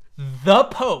see the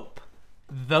Pope,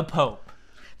 the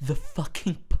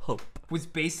fucking Pope, was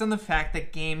based on the fact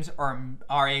that games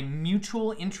are a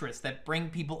mutual interest that bring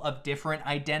people of different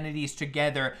identities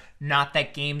together, not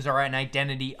that games are an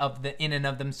identity in and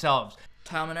of themselves.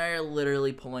 Tom and I are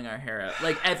literally pulling our hair out.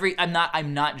 Like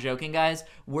I'm not joking, guys.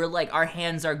 We're like, our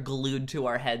hands are glued to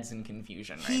our heads in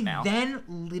confusion right now. He then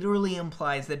literally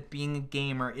implies that being a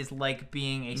gamer is like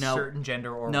being a certain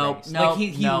gender or race. Like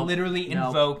he literally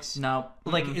invokes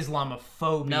like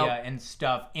Islamophobia and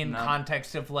stuff in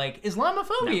context of like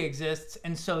Islamophobia exists,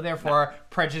 and so therefore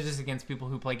prejudice against people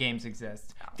who play games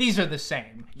exists. These are the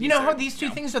same. You know how these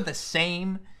two things are the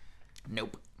same?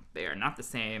 Nope. They are not the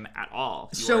same at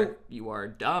all. You are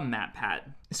dumb, MatPat.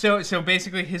 So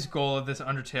basically his goal of this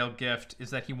Undertale gift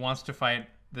is that he wants to fight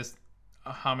this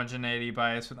homogeneity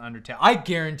bias with Undertale. I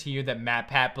guarantee you that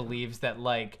MatPat believes that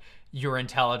like your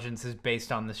intelligence is based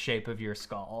on the shape of your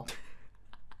skull.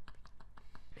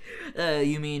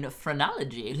 You mean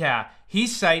phrenology? Yeah. He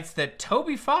cites that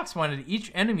Toby Fox wanted each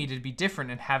enemy to be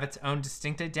different and have its own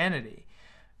distinct identity.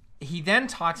 He then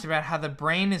talks about how the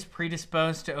brain is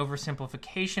predisposed to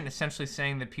oversimplification, essentially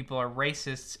saying that people are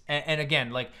racists, and again,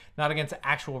 like, not against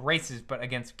actual races, but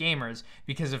against gamers,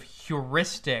 because of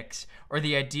heuristics, or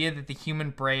the idea that the human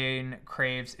brain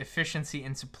craves efficiency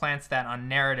and supplants that on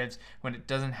narratives when it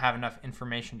doesn't have enough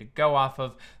information to go off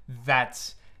of.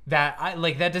 That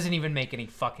doesn't even make any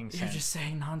fucking sense. You're just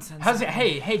saying nonsense.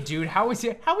 Hey, dude, how was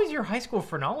your high school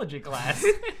phrenology class?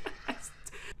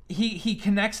 He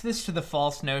connects this to the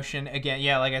false notion, again,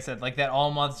 yeah, like I said, like that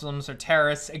all Muslims are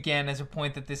terrorists, again, as a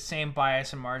point that this same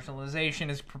bias and marginalization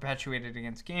is perpetuated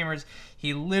against gamers.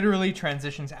 He literally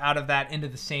transitions out of that into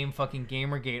the same fucking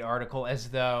Gamergate article as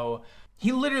though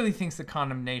he literally thinks the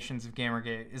condemnations of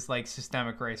Gamergate is like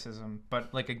systemic racism,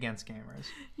 but like against gamers.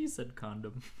 You said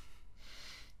condom.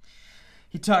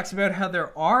 He talks about how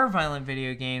there are violent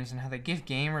video games and how they give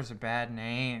gamers a bad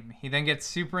name. He then gets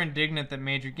super indignant that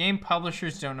major game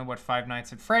publishers don't know what Five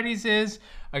Nights at Freddy's is.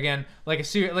 Again,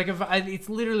 it's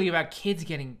literally about kids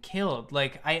getting killed.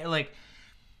 It's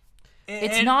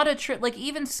not a trip. Like,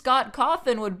 even Scott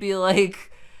Cawthon would be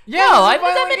like, yeah,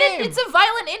 it's a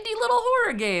violent indie little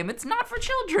horror game. It's not for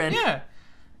children. Yeah.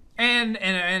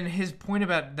 And his point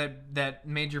about that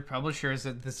major publishers,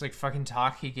 that this like fucking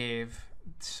talk he gave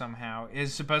somehow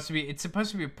is supposed to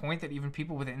be a point that even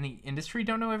people within the industry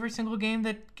don't know every single game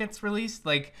that gets released,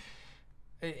 like,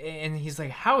 and he's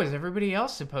like, how is everybody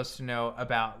else supposed to know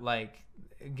about like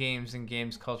games and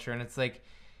games culture? And it's like,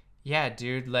 yeah,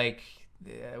 dude, like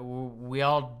we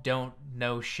all don't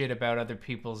know shit about other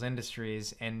people's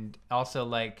industries, and also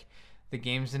like the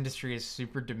games industry is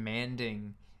super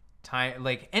demanding time,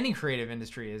 like any creative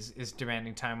industry is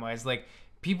demanding time-wise. Like,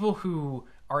 people who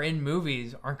are in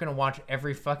movies aren't going to watch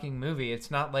every fucking movie.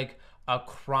 It's not like a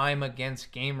crime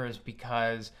against gamers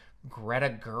because Greta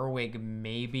Gerwig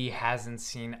maybe hasn't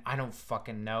seen. I don't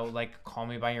fucking know. Like, Call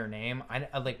Me by Your Name.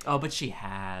 I like. Oh, but she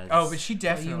has. Oh, but she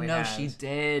definitely has. she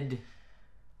did.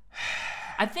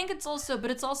 I think it's also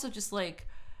just like,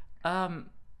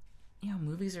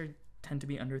 movies tend to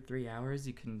be under 3 hours.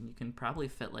 You can probably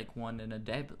fit like one in a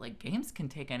day, but like games can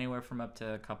take anywhere from up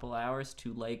to a couple hours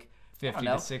to like 50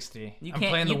 to 60. I'm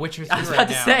playing The Witcher 3 I was right about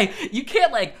now. to say, you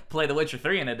can't like play The Witcher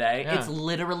 3 in a day. Yeah. It's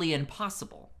literally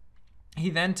impossible. He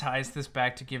then ties this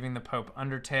back to giving the Pope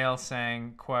Undertale,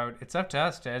 saying, quote, "It's up to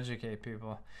us to educate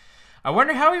people. I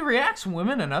wonder how he reacts when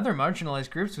women and other marginalized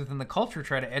groups within the culture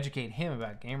try to educate him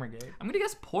about Gamergate." I'm gonna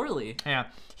guess poorly. Yeah.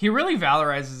 He really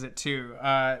valorizes it too,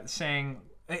 saying,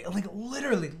 like,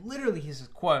 literally, he says,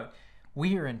 quote,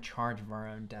 "We are in charge of our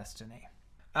own destiny."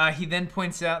 He then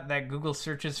points out that Google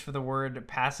searches for the word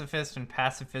pacifist and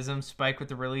pacifism spike with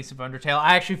the release of Undertale.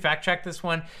 I actually fact-checked this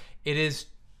one. It is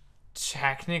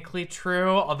technically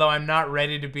true, although I'm not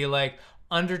ready to be like,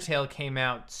 Undertale came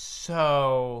out,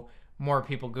 so more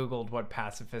people Googled what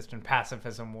pacifist and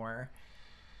pacifism were.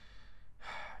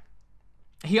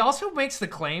 He also makes the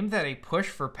claim that a push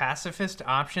for pacifist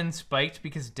options spiked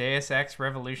because Deus Ex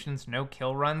Revolution's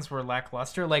no-kill runs were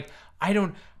lackluster. Like, I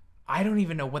don't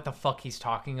even know what the fuck he's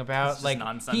talking about. It's just like,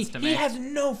 nonsense to me. He has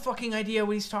no fucking idea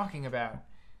what he's talking about.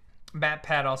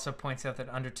 MatPat also points out that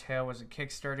Undertale was a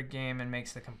Kickstarter game and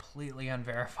makes the completely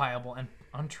unverifiable and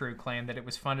untrue claim that it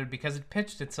was funded because it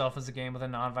pitched itself as a game with a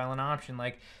non-violent option.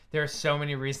 Like, there are so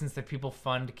many reasons that people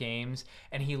fund games,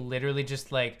 and he literally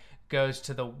just, like, goes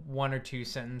to the 1 or 2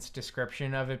 sentence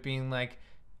description of it being like,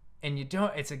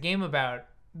 it's a game about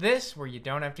this where you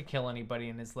don't have to kill anybody,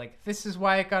 and it's like, this is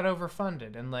why it got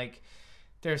overfunded. And, like,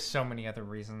 there's so many other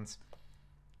reasons.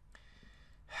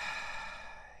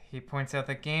 He points out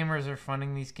that gamers are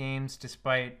funding these games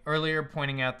despite earlier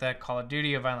pointing out that Call of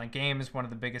Duty, a violent game, is one of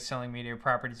the biggest selling media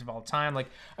properties of all time. Like,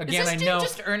 again, is this I know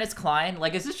just Ernest Cline?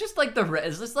 Like, is this just like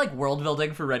is this like world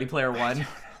building for Ready Player One?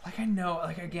 I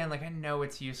know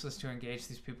it's useless to engage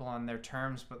these people on their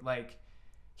terms, but like,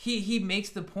 he makes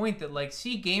the point that like,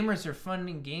 see, gamers are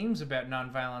funding games about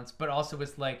nonviolence, but also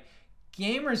it's like,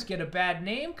 gamers get a bad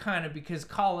name kind of because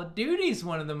Call of Duty is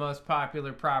one of the most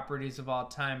popular properties of all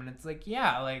time. And it's like,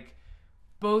 yeah, like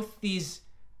both these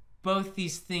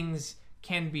things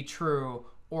can be true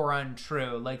or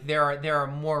untrue. Like there are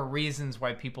more reasons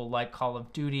why people like Call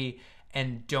of Duty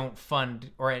and don't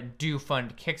fund or do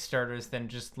fund Kickstarters than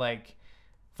just like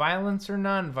violence or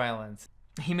non-violence.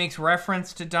 He makes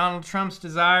reference to Donald Trump's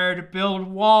desire to build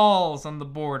walls on the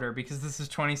border because this is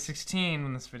 2016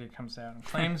 when this video comes out, and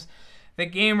claims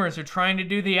that gamers are trying to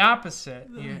do the opposite.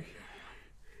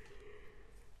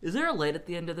 Is there a light at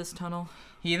the end of this tunnel?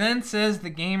 He then says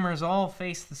the gamers all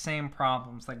face the same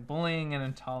problems, like bullying and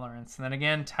intolerance, and then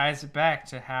again ties it back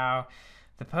to how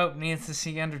the Pope needs to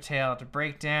see Undertale to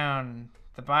break down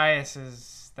the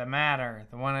biases that matter,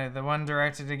 the one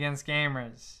directed against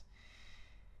gamers.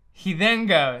 He then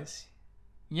goes,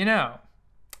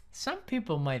 some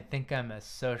people might think I'm a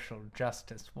social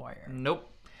justice warrior. Nope.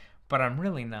 But I'm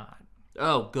really not.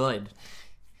 Oh, good.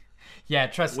 Yeah,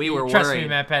 trust me, worried.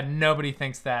 MatPat, nobody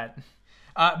thinks that.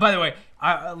 By the way,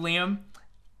 Liam,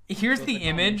 here's the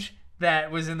image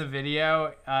that was in the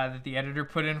video that the editor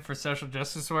put in for social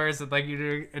justice warriors. I'd like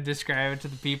you to describe it to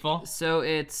the people. So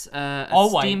it's all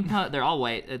white. They're all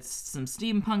white. It's some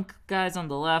steampunk guys on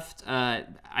the left.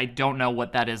 I don't know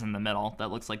what that is in the middle.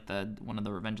 That looks like one of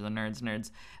the Revenge of the Nerds.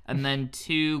 And then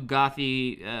 2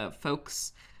 gothy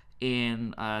folks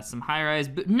in some high-rise.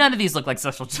 But none of these look like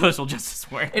social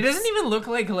justice warriors. It doesn't even look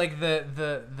like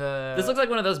the. This looks like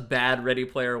one of those bad Ready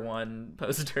Player One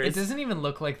posters. It doesn't even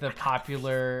look like the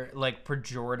popular, like,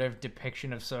 pejorative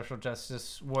depiction of social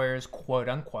justice warriors, quote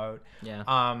unquote. Yeah.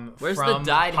 Where's from the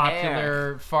dyed popular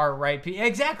hair? Far right people?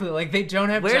 Exactly. Like, they don't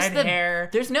have dyed hair.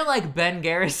 There's no like Ben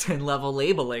Garrison level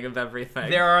labeling of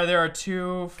everything. There are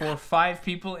 2, 4, 5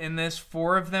 people in this.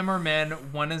 4 of them are men.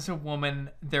 1 is a woman.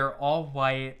 They're all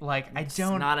white. Like, it's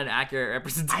not an accurate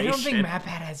representation. I don't think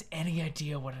MatPat has any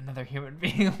idea what another human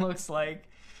being looks like.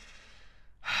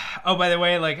 Oh, by the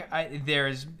way, like,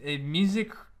 there's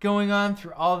music going on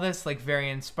through all this, like, very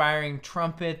inspiring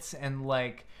trumpets and,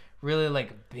 like, really,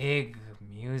 like, big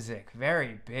music,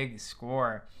 very big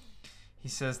score. He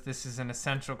says this is an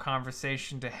essential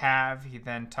conversation to have. He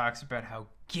then talks about how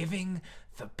giving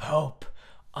the Pope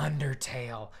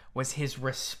Undertale was his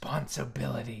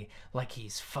responsibility, like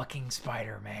he's fucking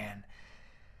Spider-Man.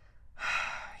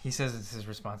 He says it's his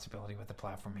responsibility with the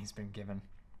platform he's been given.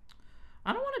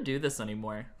 I don't want to do this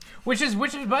anymore. Which is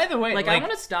by the way, like I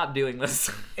want to stop doing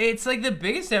this. It's like the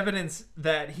biggest evidence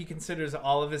that he considers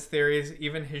all of his theories,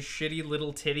 even his shitty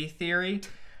little titty theory,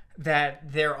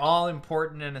 that they're all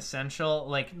important and essential.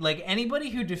 Like anybody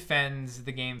who defends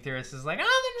the game theorists is like,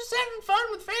 oh, they're just having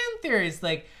fun with fan theories.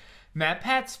 Like,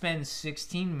 MatPat spends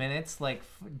 16 minutes like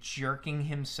jerking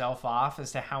himself off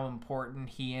as to how important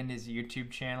he and his YouTube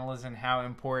channel is and how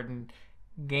important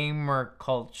gamer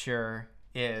culture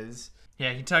is.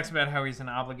 Yeah, he talks about how he's an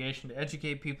obligation to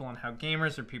educate people and how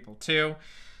gamers are people too.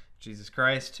 Jesus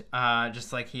Christ.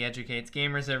 Just like he educates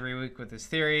gamers every week with his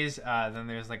theories. Then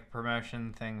there's like a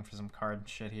promotion thing for some card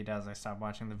shit he does. I stopped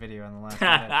watching the video in the last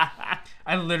minute.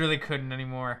 I literally couldn't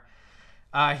anymore.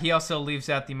 He also leaves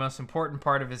out the most important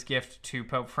part of his gift to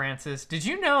Pope Francis. Did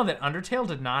you know that Undertale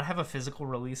did not have a physical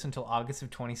release until August of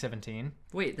 2017?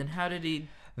 Wait, then how did he...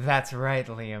 That's right,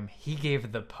 Liam. He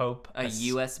gave the Pope a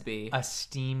USB. A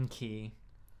Steam key.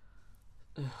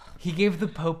 He gave the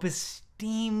Pope a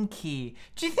Steam key.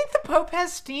 Do you think the Pope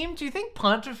has Steam? Do you think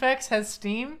Pontifex has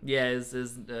Steam? Yeah,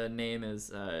 his name is...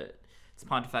 it's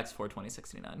Pontifex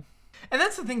 42069. And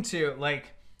that's the thing, too.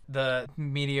 Like... The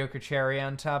mediocre cherry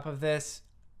on top of this,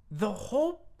 the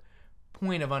whole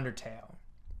point of Undertale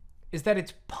is that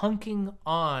it's punking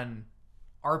on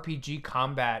RPG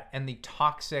combat and the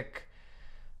toxic,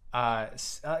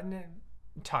 toxic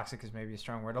is maybe a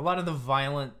strong word, a lot of the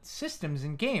violent systems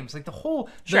in games. Like the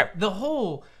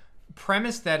whole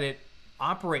premise that it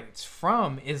operates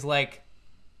from is like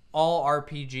all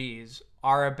RPGs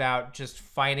are about just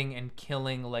fighting and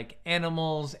killing like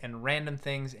animals and random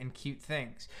things and cute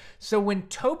things. So when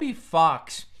Toby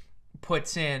Fox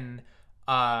puts in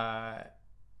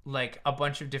like a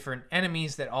bunch of different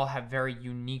enemies that all have very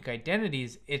unique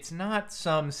identities, it's not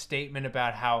some statement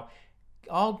about how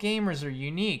all gamers are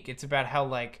unique. It's about how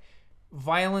like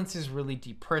violence is really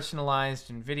depersonalized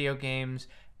in video games,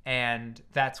 and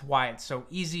that's why it's so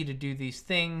easy to do these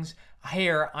things.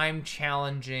 Here I'm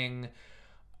challenging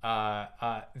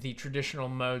the traditional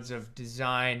modes of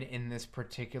design in this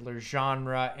particular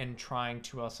genre and trying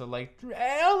to also like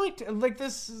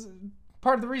this is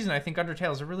part of the reason I think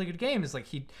Undertale is a really good game is like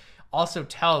he also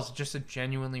tells just a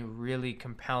genuinely really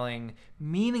compelling,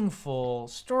 meaningful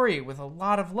story with a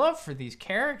lot of love for these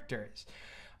characters,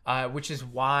 which is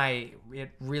why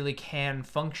it really can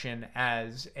function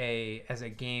as a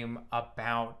game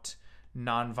about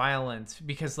nonviolence.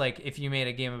 Because like if you made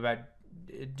a game about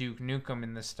Duke Nukem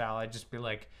in this style, I'd just be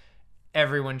like,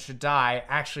 everyone should die.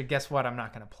 Actually, guess what? I'm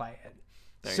not going to play it.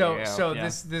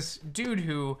 This dude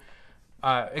who,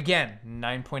 again,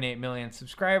 9.8 million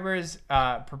subscribers,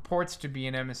 purports to be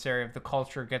an emissary of the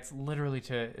culture, gets literally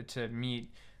to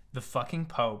meet the fucking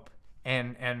Pope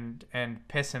and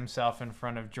piss himself in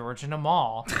front of George in a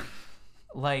mall.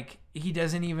 Like, he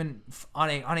doesn't even on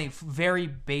a very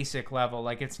basic level,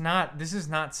 like this is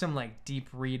not some like deep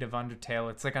read of Undertale.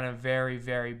 It's like on a very,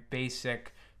 very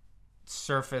basic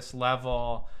surface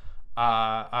level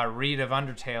read of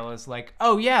Undertale is like,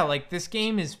 oh yeah, like this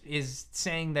game is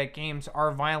saying that games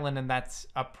are violent and that's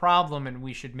a problem and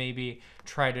we should maybe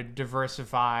try to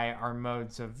diversify our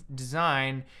modes of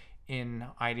design in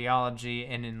ideology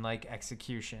and in like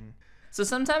execution. So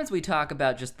sometimes we talk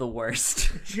about just the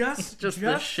worst. just the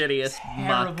shittiest,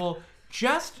 terrible, muck.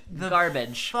 Just the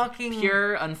garbage. Fucking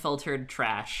pure, unfiltered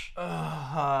trash.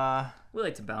 We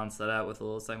like to balance that out with a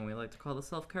little segment we like to call the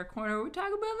Self-Care Corner, where we talk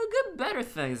about the good, better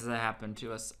things that happened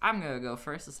to us. I'm going to go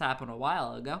first. This happened a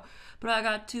while ago. But I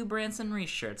got 2 Branson Reese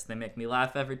shirts. They make me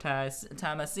laugh every time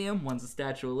I see them. One's a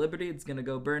Statue of Liberty. It's going to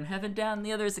go burn heaven down.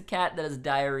 The other is a cat that has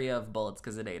diarrhea of bullets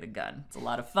because it ate a gun. It's a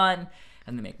lot of fun.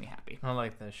 And they make me happy. I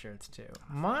like those shirts too.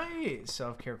 My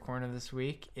self-care corner this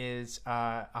week is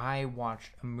I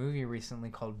watched a movie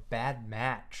recently called Bad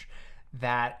Match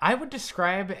that I would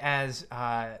describe as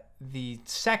the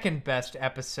second best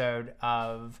episode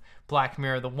of Black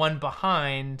Mirror, the one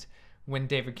behind When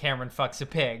David Cameron Fucks a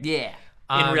Pig. Yeah,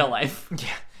 in real life.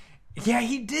 Yeah,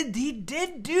 he did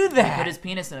do that. He put his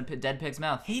penis in a dead pig's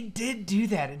mouth. He did do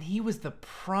that, and he was the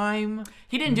prime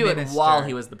He didn't do minister. it while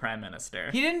he was the prime minister.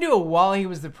 He didn't do it while he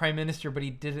was the prime minister, but he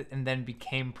did it and then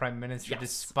became prime minister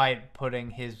despite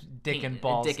putting his dick and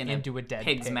balls into a dead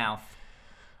pig's pig. mouth.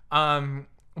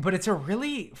 But it's a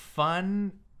really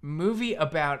fun movie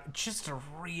about just a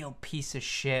real piece of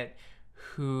shit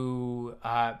who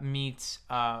meets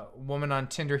a woman on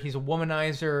Tinder. He's a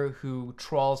womanizer who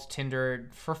trawls Tinder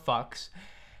for fucks,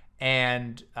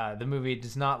 and the movie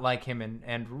does not like him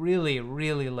and really,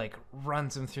 really like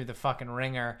runs him through the fucking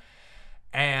ringer.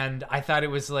 And I thought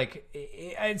it was like,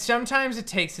 sometimes it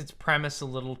takes its premise a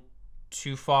little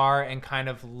too far and kind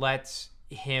of lets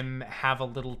him have a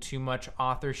little too much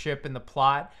authorship in the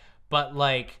plot. But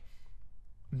like,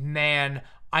 man,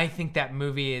 I think that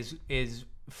movie is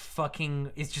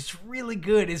fucking is just really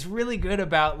good. Is really good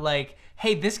about like,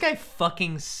 hey, this guy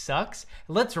fucking sucks.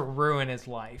 Let's ruin his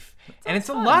life. And it's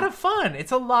a lot of fun.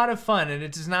 It's a lot of fun, and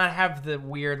it does not have the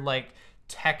weird like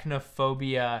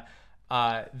technophobia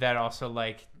that also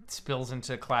like spills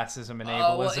into classism and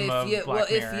ableism of Black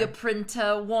Mirror. If your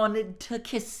printer wanted to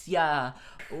kiss ya.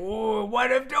 Ooh,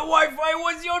 what if the Wi-Fi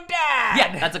was your dad?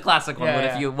 Yeah, that's a classic one.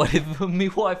 Yeah, What if me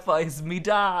Wi-Fi is me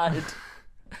dad?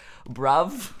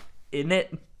 Bruv, in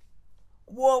it.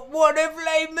 What if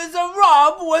Les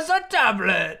Miserables was a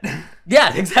tablet?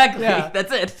 Yeah, exactly. Yeah.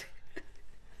 That's it.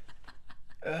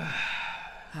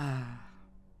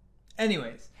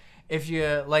 Anyways, if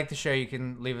you like the show, you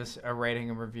can leave us a rating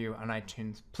and review on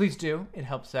iTunes. Please do. It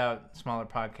helps out smaller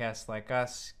podcasts like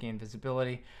us gain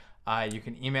visibility. You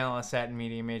can email us at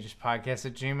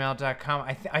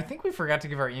mediamagespodcast@gmail.com. I think we forgot to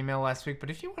give our email last week, but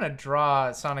if you want to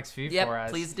draw Sonic's View for us,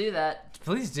 Please do that.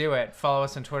 please do it. Follow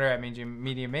us on Twitter at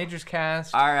Media Majors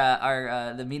Cast.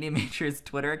 Our the Media Majors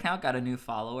Twitter account got a new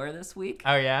follower this week.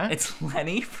 Oh yeah, It's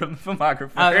Lenny from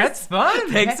Filmographers. oh that's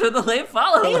fun. Thanks for the late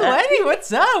follow. Hey Lenny,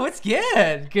 what's up? What's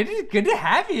good? Good to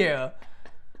have you.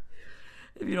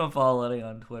 If you don't follow Lenny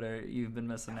on Twitter, you've been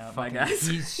missing out, my guys.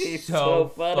 He's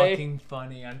so fucking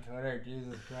funny on Twitter.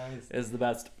 Jesus Christ. It's the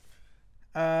best.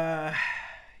 Yeah,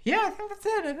 I think that's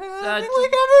it. I think we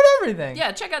covered everything.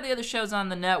 Yeah, check out the other shows on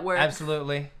the network.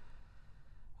 Absolutely.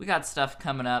 We got stuff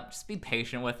coming up. Just be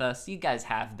patient with us. You guys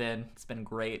have been. It's been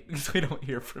great because we don't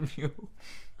hear from you.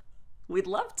 We'd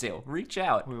love to. Reach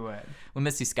out. We would. We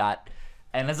miss you, Scott.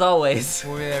 And as always,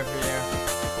 We'll be there for you.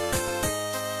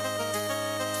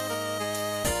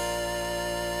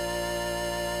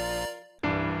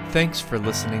 Thanks for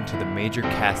listening to the Major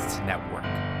Casts Network.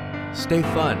 Stay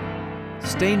fun,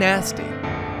 stay nasty,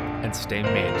 and stay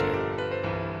major.